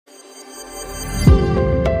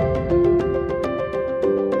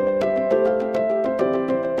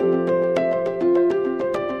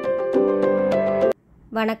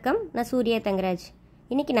வணக்கம், நான் suryathangaraj.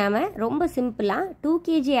 இன்னைக்கு நாம ரொம்ப சிம்பிளா 2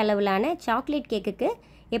 kg அளவிலான சாக்லேட் கேக்குக்கு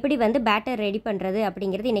எப்படி பேட்டர் ரெடி பண்றது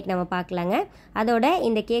அப்படிங்கிறது இன்னைக்கு நாம பார்க்கலாங்க. அதோட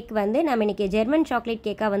இந்த கேக் நாம இன்னைக்கு ஜெர்மன் சாக்லேட்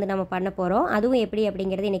கேக்கா நாம பண்ண போறோம். அதுவும் எப்படி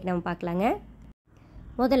அப்படிங்கிறது இன்னைக்கு நாம பார்க்கலாங்க.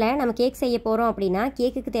 முதல்ல நம்ம கேக் செய்ய போறோம் அப்படினா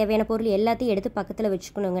கேக்குக்கு தேவையான பொருள் எல்லாத்தையும் எடுத்து பக்கத்துல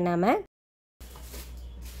வெச்சுக்கணுங்க நாம.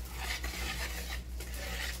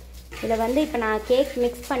 இதில் இப்போ நான் கேக்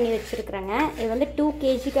மிக்ஸ் பண்ணி வச்சுருக்கிறேங்க. இது 2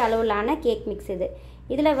 kg அளவிலான கேக் மிக்ஸ் இது.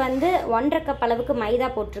 இதில் 1.5 கப் அளவுக்கு மைதா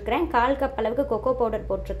போட்டிருக்கிறேன், 1/4 கப் அளவுக்கு கொக்கோ பவுடர்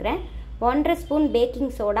போட்டிருக்கிறேன், 1/2 spoon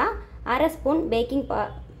baking soda, 1/2 spoon baking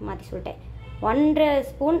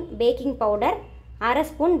powder, 1/2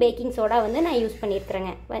 spoon baking soda நான் யூஸ்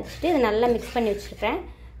பண்ணியிருக்கிறேங்க. வச்சுட்டு இது நல்லா மிக்ஸ் பண்ணி வச்சுருக்கிறேன்.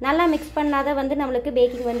 நல்லா மிக்ஸ் பண்ணாதான் நம்மளுக்கு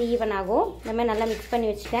பேக்கிங் ஈவன் ஆகும். இந்த மாதிரி நல்லா மிக்ஸ் பண்ணி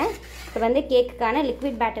வச்சுட்டேன். இப்போ கேக்குக்கான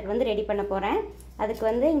லிக்விட் பேட்டர் ரெடி பண்ண போகிறேன்.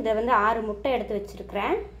 அதுக்கு இந்த 6 முட்டை எடுத்து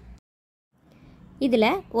வச்சிருக்கிறேன். இதில்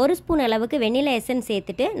 1 ஸ்பூன் அளவுக்கு வெனிலா எசன்ஸ்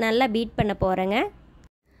சேர்த்துட்டு நல்லா பீட் பண்ண போகிறேங்க.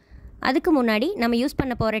 அதுக்கு முன்னாடி நம்ம யூஸ்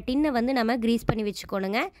பண்ண போகிற டின்னை நம்ம கிரீஸ் பண்ணி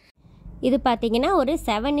வச்சுக்கோணுங்க. இது பார்த்திங்கன்னா ஒரு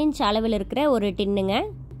 7 இன்ச் அளவில் இருக்கிற ஒரு டின்னுங்க.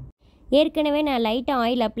 ஏற்கனவே நான் லைட்டாக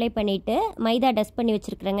ஆயில் அப்ளை பண்ணிவிட்டு மைதா டஸ்ட் பண்ணி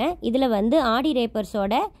வச்சுருக்கிறேங்க. இதில் ஆடி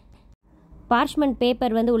ரேப்பர்ஸோட பார்ச்மெண்ட்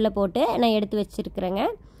பேப்பர் உள்ளே போட்டு நான் எடுத்து வச்சுருக்கிறேங்க.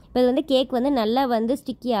 இப்போ இது கேக் நல்லா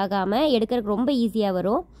ஸ்டிக்கி ஆகாமல் எடுக்கிறதுக்கு ரொம்ப ஈஸியாக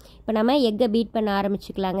வரும். இப்போ நம்ம எக்கை பீட் பண்ண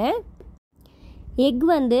ஆரம்பிச்சுக்கலாங்க. எக்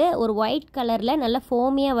ஒரு ஒயிட் கலரில் நல்லா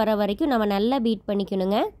ஃபோமியாக வர வரைக்கும் நம்ம நல்லா பீட்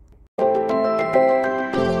பண்ணிக்கணுங்க.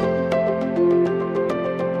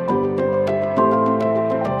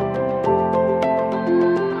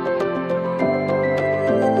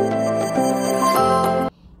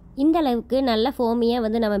 இந்த அளவுக்கு நல்ல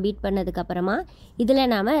ஃபோமியாக நம்ம பீட் பண்ணதுக்கப்புறமா இதில்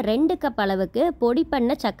நாம் 2 கப் அளவுக்கு பொடி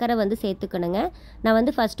பண்ண சர்க்கரை சேர்த்துக்கணுங்க. நான்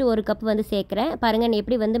ஃபஸ்ட்டு 1 கப் சேர்க்குறேன். பாருங்கள்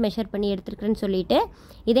எப்படி மெஷர் பண்ணி எடுத்துருக்குறேன்னு சொல்லிட்டு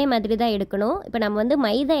இதே மாதிரி தான் எடுக்கணும். இப்போ நம்ம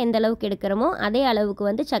மைதா எந்த அளவுக்கு எடுக்கிறோமோ அதே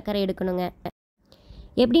அளவுக்கு சர்க்கரை எடுக்கணுங்க.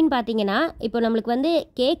 எப்படின்னு பார்த்தீங்கன்னா இப்போ நம்மளுக்கு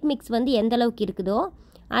கேக் மிக்ஸ் எந்த அளவுக்கு இருக்குதோ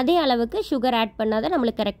அதே அளவுக்கு சுகர் ஆட் பண்ணால் தான்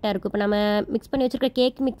நம்மளுக்கு கரெக்டாக இருக்கும். இப்போ நம்ம மிக்ஸ் பண்ணி வச்சுருக்க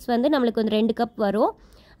கேக் மிக்ஸ் நம்மளுக்கு 2 கப் வரும்.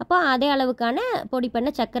 அப்போ அதே அளவுக்கான பொடி பண்ண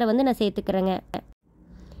சர்க்கரை நான் சேர்த்துக்கிறேங்க.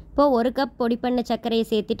 இப்போது 1 கப் பொடி பண்ண சர்க்கரையை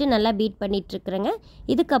சேர்த்துட்டு நல்லா பீட் பண்ணிகிட்ருக்குறேங்க.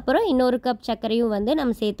 இதுக்கப்புறம் இன்னொரு கப் சர்க்கரையும்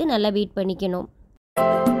நம்ம சேர்த்து நல்லா பீட் பண்ணிக்கணும்.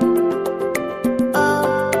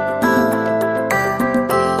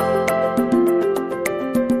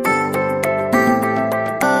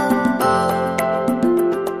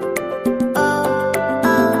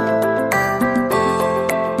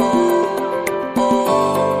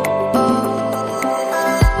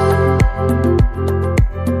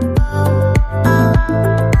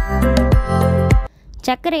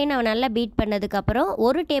 சர்க்கரையை நான் நல்லா பீட் பண்ணதுக்கப்புறம்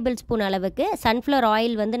 1 டேபிள் ஸ்பூன் அளவுக்கு சன்ஃப்ளவர்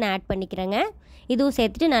ஆயில் நான் ஆட் பண்ணிக்கிறேங்க. இதுவும்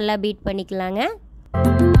சேர்த்துட்டு நல்லா பீட் பண்ணிக்கலாங்க.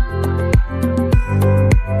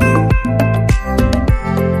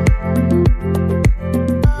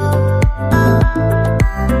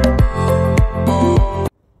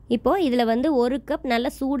 இப்போது இதில் 1 கப் நல்ல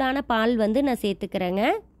சூடான பால் நான் சேர்த்துக்கிறேங்க.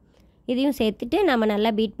 இதையும் சேர்த்துட்டு நம்ம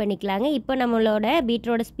நல்லா பீட் பண்ணிக்கலாங்க. இப்போ நம்மளோட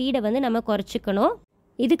பீட்டரோட ஸ்பீடை நம்ம குறைச்சிக்கணும்.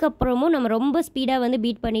 இதுக்கப்புறமும் நம்ம ரொம்ப ஸ்பீடாக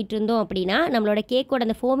பீட் பண்ணிகிட்டு இருந்தோம் அப்படின்னா நம்மளோட கேக்கோட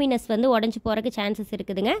அந்த ஃபோமினஸ் உடஞ்சி போகிறக்கு சான்சஸ்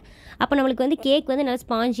இருக்குதுங்க. அப்போ நம்மளுக்கு கேக் நல்லா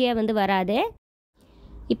ஸ்பாஞ்சியாக வராது.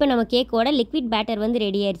 இப்போ நம்ம கேக்கோட லிக்விட் பேட்டர்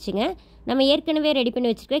ரெடி ஆயிடுச்சுங்க. நம்ம ஏற்கனவே ரெடி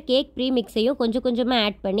பண்ணி வச்சுருக்க கேக் ப்ரீ மிக்ஸையும் கொஞ்சம் கொஞ்சமாக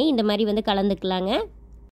ஆட் பண்ணி இந்த மாதிரி கலந்துக்கலாங்க.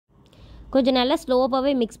 கொஞ்சம் நல்லா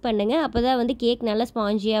ஸ்லோவாகவே மிக்ஸ் பண்ணுங்கள். அப்போ தான் கேக் நல்லா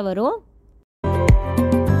ஸ்பாஞ்சியாக வரும்.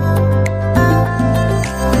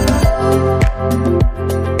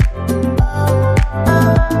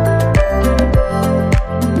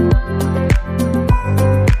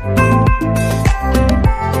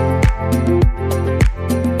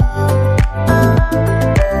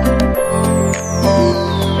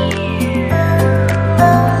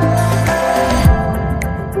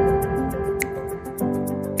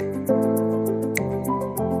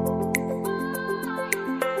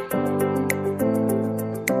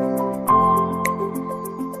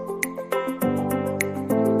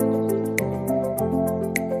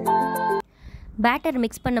 பேட்டர்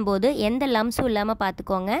மிக்ஸ் பண்ணும்போது எந்த லம்ஸும் இல்லாமல்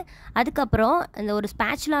பார்த்துக்கோங்க. அதுக்கப்புறம் அந்த ஒரு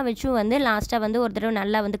ஸ்பேச்சுலாம் வச்சும் லாஸ்ட்டாக ஒரு தடவை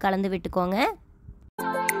நல்லா கலந்து விட்டுக்கோங்க.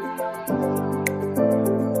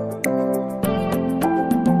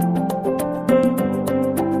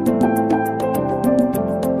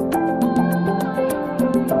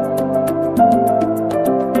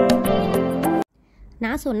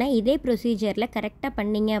 நான் சொன்னேன் இதே ப்ரொசீஜரில் கரெக்டாக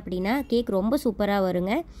பண்ணிங்க அப்படின்னா கேக் ரொம்ப சூப்பராக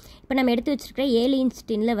வருங்க. இப்போ நம்ம எடுத்து வச்சுருக்கிற 7 இன்ச்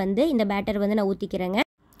டின்னில் இந்த பேட்டர் நான் ஊற்றிக்கிறேங்க.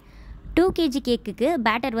 2 kg கேக்குக்கு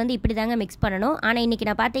பேட்டர் வந்து இப்படி தாங்க மிக்ஸ் பண்ணணும். ஆனால் இன்றைக்கி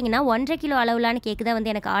நான் பார்த்தீங்கன்னா 1.5 கிலோ அளவிலான கேக்கு தான்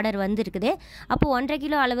வந்து எனக்கு ஆர்டர் வந்துருக்குது. அப்போது 1.5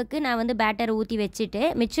 கிலோ அளவுக்கு நான் வந்து பேட்டர் ஊற்றி வச்சுட்டு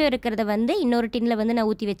மிச்சம் இருக்கிறத வந்து இன்னொரு டின்னில் வந்து நான்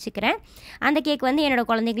ஊற்றி வச்சுக்கிறேன். அந்த கேக் வந்து என்னோடய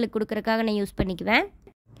குழந்தைங்களுக்கு கொடுக்குறக்காக நான் யூஸ் பண்ணிக்குவேன்.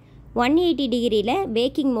 180 டிகிரியில்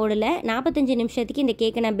பேக்கிங் மோடில் 45 நிமிஷத்துக்கு இந்த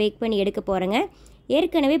கேக்கை நான் பேக் பண்ணி எடுக்க போகிறேங்க.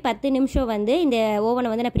 ஏற்கனவே 10 நிமிஷம் வந்து இந்த ஓவனை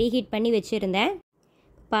வந்து நான் ப்ரீஹீட் பண்ணி வச்சுருந்தேன்.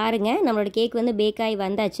 பாருங்கள், நம்மளோட கேக் வந்து பேக் ஆகி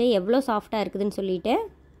வந்தாச்சு, எவ்வளோ சாஃப்டாக இருக்குதுன்னு சொல்லிட்டு.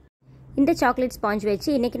 இந்த சாக்லேட் ஸ்பாஞ்ச் வச்சு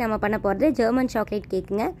இன்றைக்கி நம்ம பண்ண போகிறது German chocolate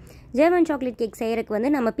கேக்குங்க. German chocolate cake செய்கிறதுக்கு வந்து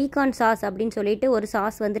நம்ம பீகான் சாஸ் அப்படின்னு சொல்லிட்டு ஒரு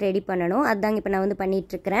சாஸ் வந்து ரெடி பண்ணணும். அதுதாங்க இப்போ நான் வந்து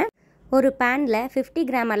பண்ணிகிட்ருக்கிறேன். ஒரு பேனில் 50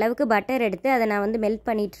 கிராம் அளவுக்கு பட்டர் எடுத்து அதை நான் வந்து மெல்ட்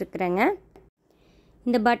பண்ணிகிட்ருக்குறேங்க.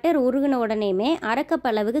 இந்த பட்டர் உருகின உடனேயுமே 1/2 கப்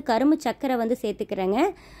அளவுக்கு கரும்பு சர்க்கரை வந்து சேர்த்துக்கிறேங்க.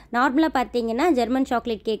 நார்மலாக பார்த்தீங்கன்னா ஜெர்மன்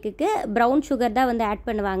சாக்லேட் கேக்குக்கு ப்ரௌன் சுகர் தான் வந்து ஆட்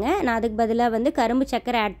பண்ணுவாங்க. நான் அதுக்கு பதிலாக வந்து கரும்பு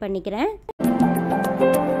சர்க்கரை ஆட் பண்ணிக்கிறேன்.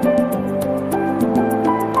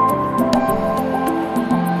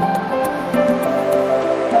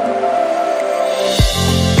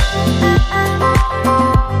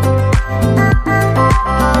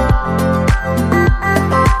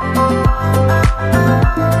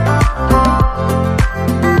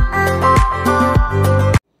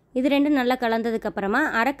 இது ரெண்டும் நல்லா கலந்ததுக்கப்புறமா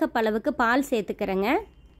 1/2 கப் அளவுக்கு பால் சேர்த்துக்கிறேங்க.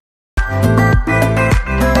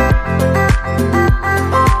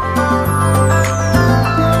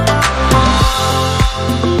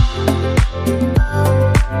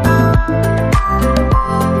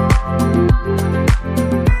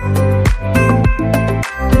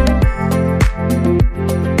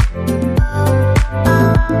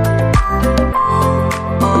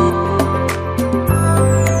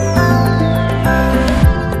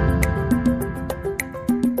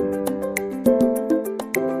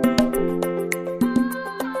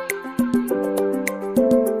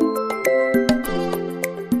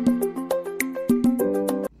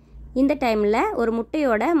 இந்த டைமில் ஒரு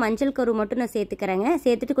முட்டையோட மஞ்சள் கரு மட்டும் நான் சேர்த்துக்கிறேங்க.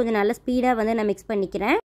 சேர்த்துட்டு கொஞ்சம் நல்லா ஸ்பீடாக வந்து நான் மிக்ஸ்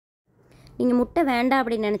பண்ணிக்கிறேன். நீங்கள் முட்டை வேண்டாம்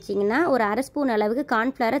அப்படின்னு நினச்சிங்கன்னா ஒரு 1/2 ஸ்பூன் அளவுக்கு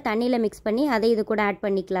கார்ன்ஃப்ளவரை தண்ணியில் மிக்ஸ் பண்ணி அதை இது கூட ஆட்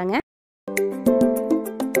பண்ணிக்கலாங்க.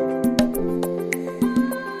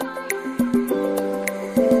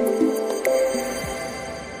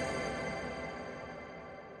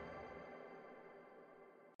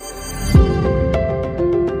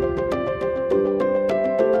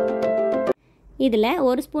 இதில்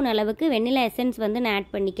 1 ஸ்பூன் அளவுக்கு வெண்ணிலா எசன்ஸ் வந்து நான் ஆட்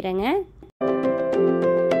பண்ணிக்கிறேங்க.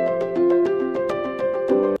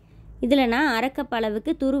 இதில் நான் 1/2 கப்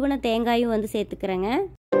அளவுக்கு துருவன தேங்காயும் வந்து சேர்த்துக்கிறேங்க.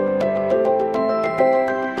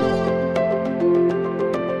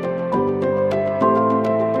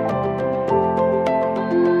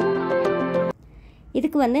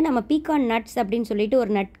 இதுக்கு வந்து நம்ம பீகான் நட்ஸ் அப்படின்னு சொல்லிட்டு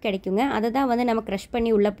ஒரு நட் கிடைக்குங்க. அதை தான் வந்து நம்ம க்ரஷ்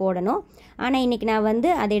பண்ணி உள்ளே போடணும். ஆனால் இன்றைக்கி நான்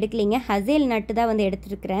வந்து அதை எடுக்கலைங்க, ஹசேல் நட்டு தான் வந்து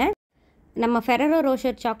எடுத்துருக்கிறேன். நம்ம ஃபெரரோ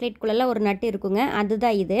ரோஷர் சாக்லேட்குள்ளெல்லாம் ஒரு நட்டு இருக்குங்க,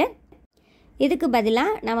 அதுதான் இது. இதுக்கு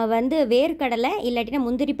பதிலாக நம்ம வந்து வேர்க்கடலை இல்லாட்டினா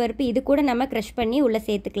முந்திரி பருப்பு இது கூட நம்ம க்ரஷ் பண்ணி உள்ளே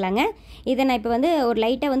சேர்த்துக்கலாங்க. இதை நான் இப்போ வந்து ஒரு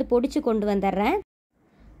லைட்டாக வந்து பொடிச்சு கொண்டு வந்துடுறேன்.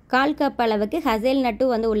 1/4 கப் அளவுக்கு ஹசேல்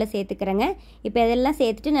நட்டும் வந்து உள்ளே சேர்த்துக்கிறேங்க. இப்போ இதெல்லாம்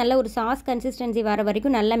சேர்த்துட்டு நல்லா ஒரு சாஸ் கன்சிஸ்டன்சி வர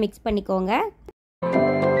வரைக்கும் நல்லா மிக்ஸ் பண்ணிக்கோங்க.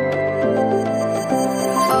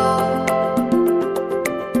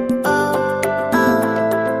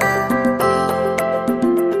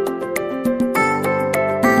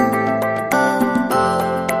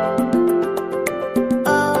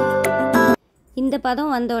 இந்த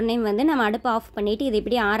பதம் வந்தோடனே வந்து நம்ம அடுப்பு ஆஃப் பண்ணிவிட்டு இதை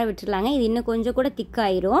இப்படி ஆற விட்டுருலாங்க. இது இன்னும் கொஞ்சம் கூட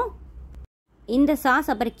திக்காயிரும். இந்த சாஸ்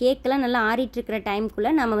அப்புறம் கேக்கெலாம் நல்லா ஆறிட்டுருக்கிற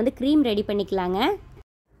டைமுக்குள்ளே நம்ம வந்து க்ரீம் ரெடி பண்ணிக்கலாங்க.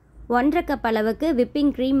 1/2 கப் அளவுக்கு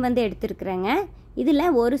விப்பிங் க்ரீம் வந்து எடுத்துருக்குறேங்க. இதில்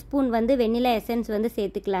 1 ஸ்பூன் வந்து வெண்ணிலா எசன்ஸ் வந்து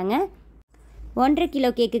சேர்த்துக்கலாங்க. 1.5 கிலோ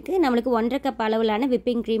கேக்குக்கு நம்மளுக்கு 1.5 கப் அளவிலான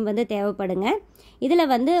விப்பிங் க்ரீம் வந்து தேவைப்படுங்க.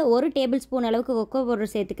 இதில் வந்து 1 டேபிள் ஸ்பூன் அளவுக்கு கொக்கோ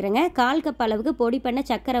பவுடர் சேர்த்துக்கிறேங்க. 1/4 கப் அளவுக்கு பொடி பண்ண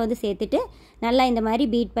சர்க்கரை வந்து சேர்த்துட்டு நல்லா இந்த மாதிரி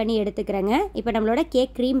பீட் பண்ணி எடுத்துக்கிறேங்க. இப்போ நம்மளோட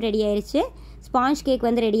கேக் க்ரீம் ரெடி ஆயிடுச்சு. ஸ்பாஞ்ச் கேக்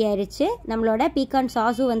வந்து ரெடி ஆயிடுச்சு. நம்மளோட பீகான்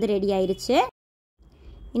சாஸும் வந்து ரெடி ஆயிடுச்சு.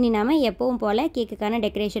 இனி நம்ம எப்பவும் போல் கேக்குக்கான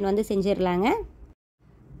டெக்கரேஷன் வந்து செஞ்சிடலாங்க.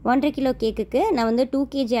 1.5 கிலோ கேக்குக்கு நான் வந்து 2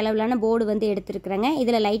 kg அளவிலான போர்டு வந்து எடுத்துருக்குறேங்க.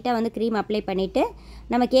 இதில் லைட்டாக வந்து க்ரீம் அப்ளை பண்ணிவிட்டு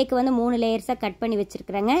நம்ம கேக்கு வந்து 3 லேயர்ஸாக கட் பண்ணி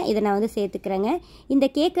வச்சுருக்குறேங்க. இதை நான் வந்து சேர்த்துக்கிறேங்க. இந்த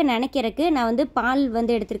கேக்கை நினைக்கிறதுக்கு நான் வந்து பால்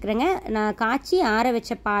வந்து எடுத்துருக்குறேங்க. நான் காய்ச்சி ஆற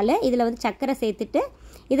வச்ச பால் இதில் வந்து சர்க்கரை சேர்த்துட்டு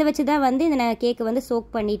இதை வச்சு தான் வந்து இந்த நான் கேக்கு வந்து சோக்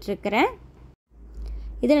பண்ணிகிட்ருக்கிறேன்.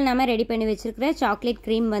 இதில் நம்ம ரெடி பண்ணி வச்சுருக்கிற சாக்லேட்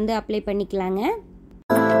க்ரீம் வந்து அப்ளை பண்ணிக்கலாங்க.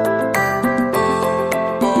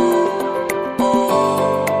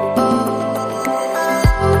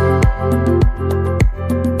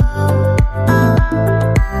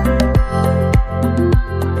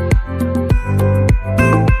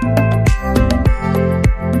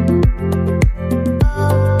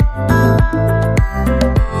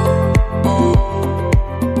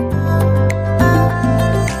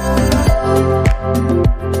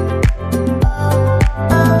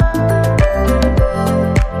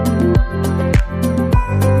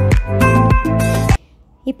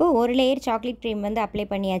 சாக்லேட் க்ரீம் வந்து அப்ளை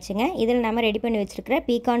பண்ணியாச்சுங்க. இதில் நம்ம ரெடி பண்ணி வச்சுருக்கிற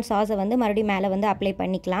பீகான் சாஸை வந்து மறுபடியும் மேலே வந்து அப்ளை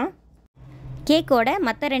பண்ணிக்கலாம். கேக்கோட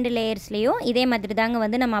மற்ற 2 லேயர்ஸ்லேயும் இதே மாதிரி தாங்க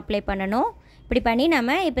வந்து நம்ம அப்ளை பண்ணணும். இப்படி பண்ணி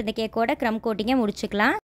நம்ம இப்போ இந்த கேக்கோட க்ரம் கோட்டிங்கை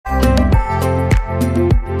முடிச்சுக்கலாம்.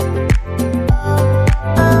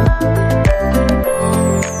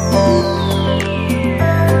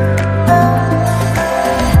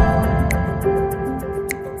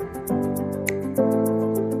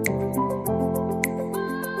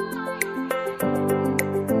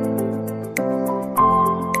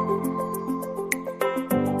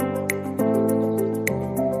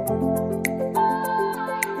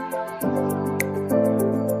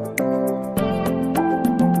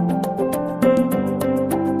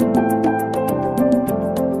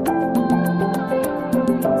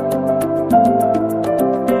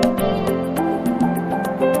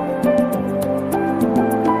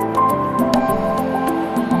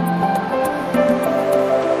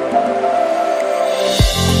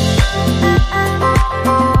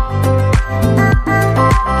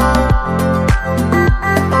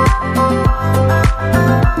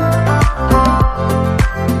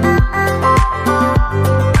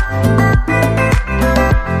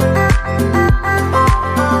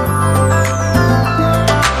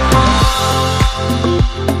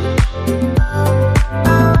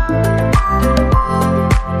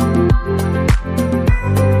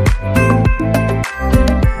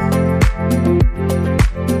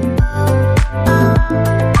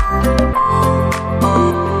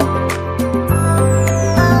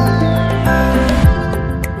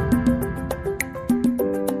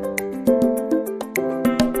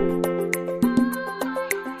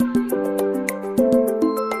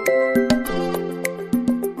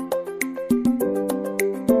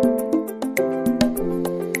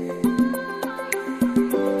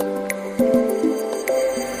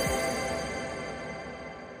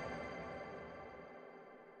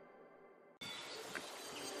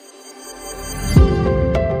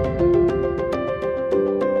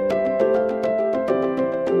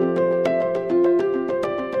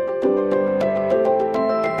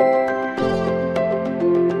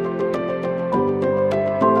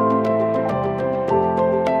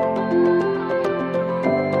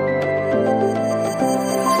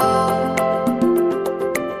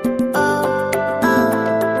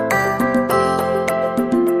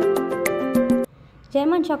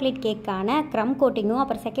 ஜெர்மன் சாக்லேட் கேக்கான க்ரம் கோட்டிங்கும்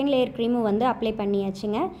அப்புறம் செகண்ட் லேயர் க்ரீமும் வந்து அப்ளை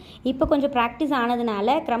பண்ணியாச்சுங்க. இப்போ கொஞ்சம் ப்ராக்டிஸ்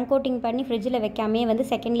ஆனதுனால க்ரம் கோட்டிங் பண்ணி ஃப்ரிட்ஜில் வைக்காமே வந்து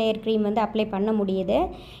செகண்ட் லேயர் க்ரீம் வந்து அப்ளை பண்ண முடியுது.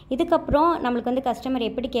 இதுக்கப்புறம் நம்மளுக்கு வந்து கஸ்டமர்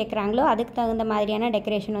எப்படி கேட்குறாங்களோ அதுக்கு தகுந்த மாதிரியான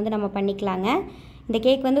டெக்கரேஷன் வந்து நம்ம பண்ணிக்கலாங்க. இந்த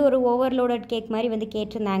கேக் வந்து ஒரு ஓவர்லோடட் கேக் மாதிரி வந்து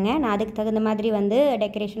கேட்டிருந்தாங்க. நான் அதுக்கு தகுந்த மாதிரி வந்து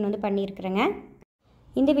டெக்கரேஷன் வந்து பண்ணியிருக்கிறேங்க.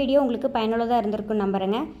 இந்த வீடியோ உங்களுக்கு பயனுள்ளதாக இருந்திருக்குன்னு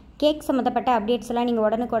நம்புகிறேங்க. கேக் சம்மந்தப்பட்ட அப்டேட்ஸ் எல்லாம் நீங்கள்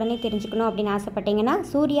உடனுக்குடனே தெரிஞ்சுக்கணும் அப்படின்னு ஆசைப்பட்டீங்கன்னா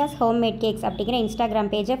சூர்யாஸ் ஹோம்மேட் கேக்ஸ் அப்படிங்கிற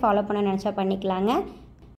இன்ஸ்டாகிராம் பேஜை ஃபாலோ பண்ண நினச்சா பண்ணிக்கலாங்க.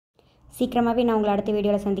 சீக்கிரமாகவே நான் உங்களை அடுத்த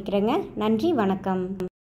வீடியோவில் சந்திக்கிறேங்க. நன்றி, வணக்கம்.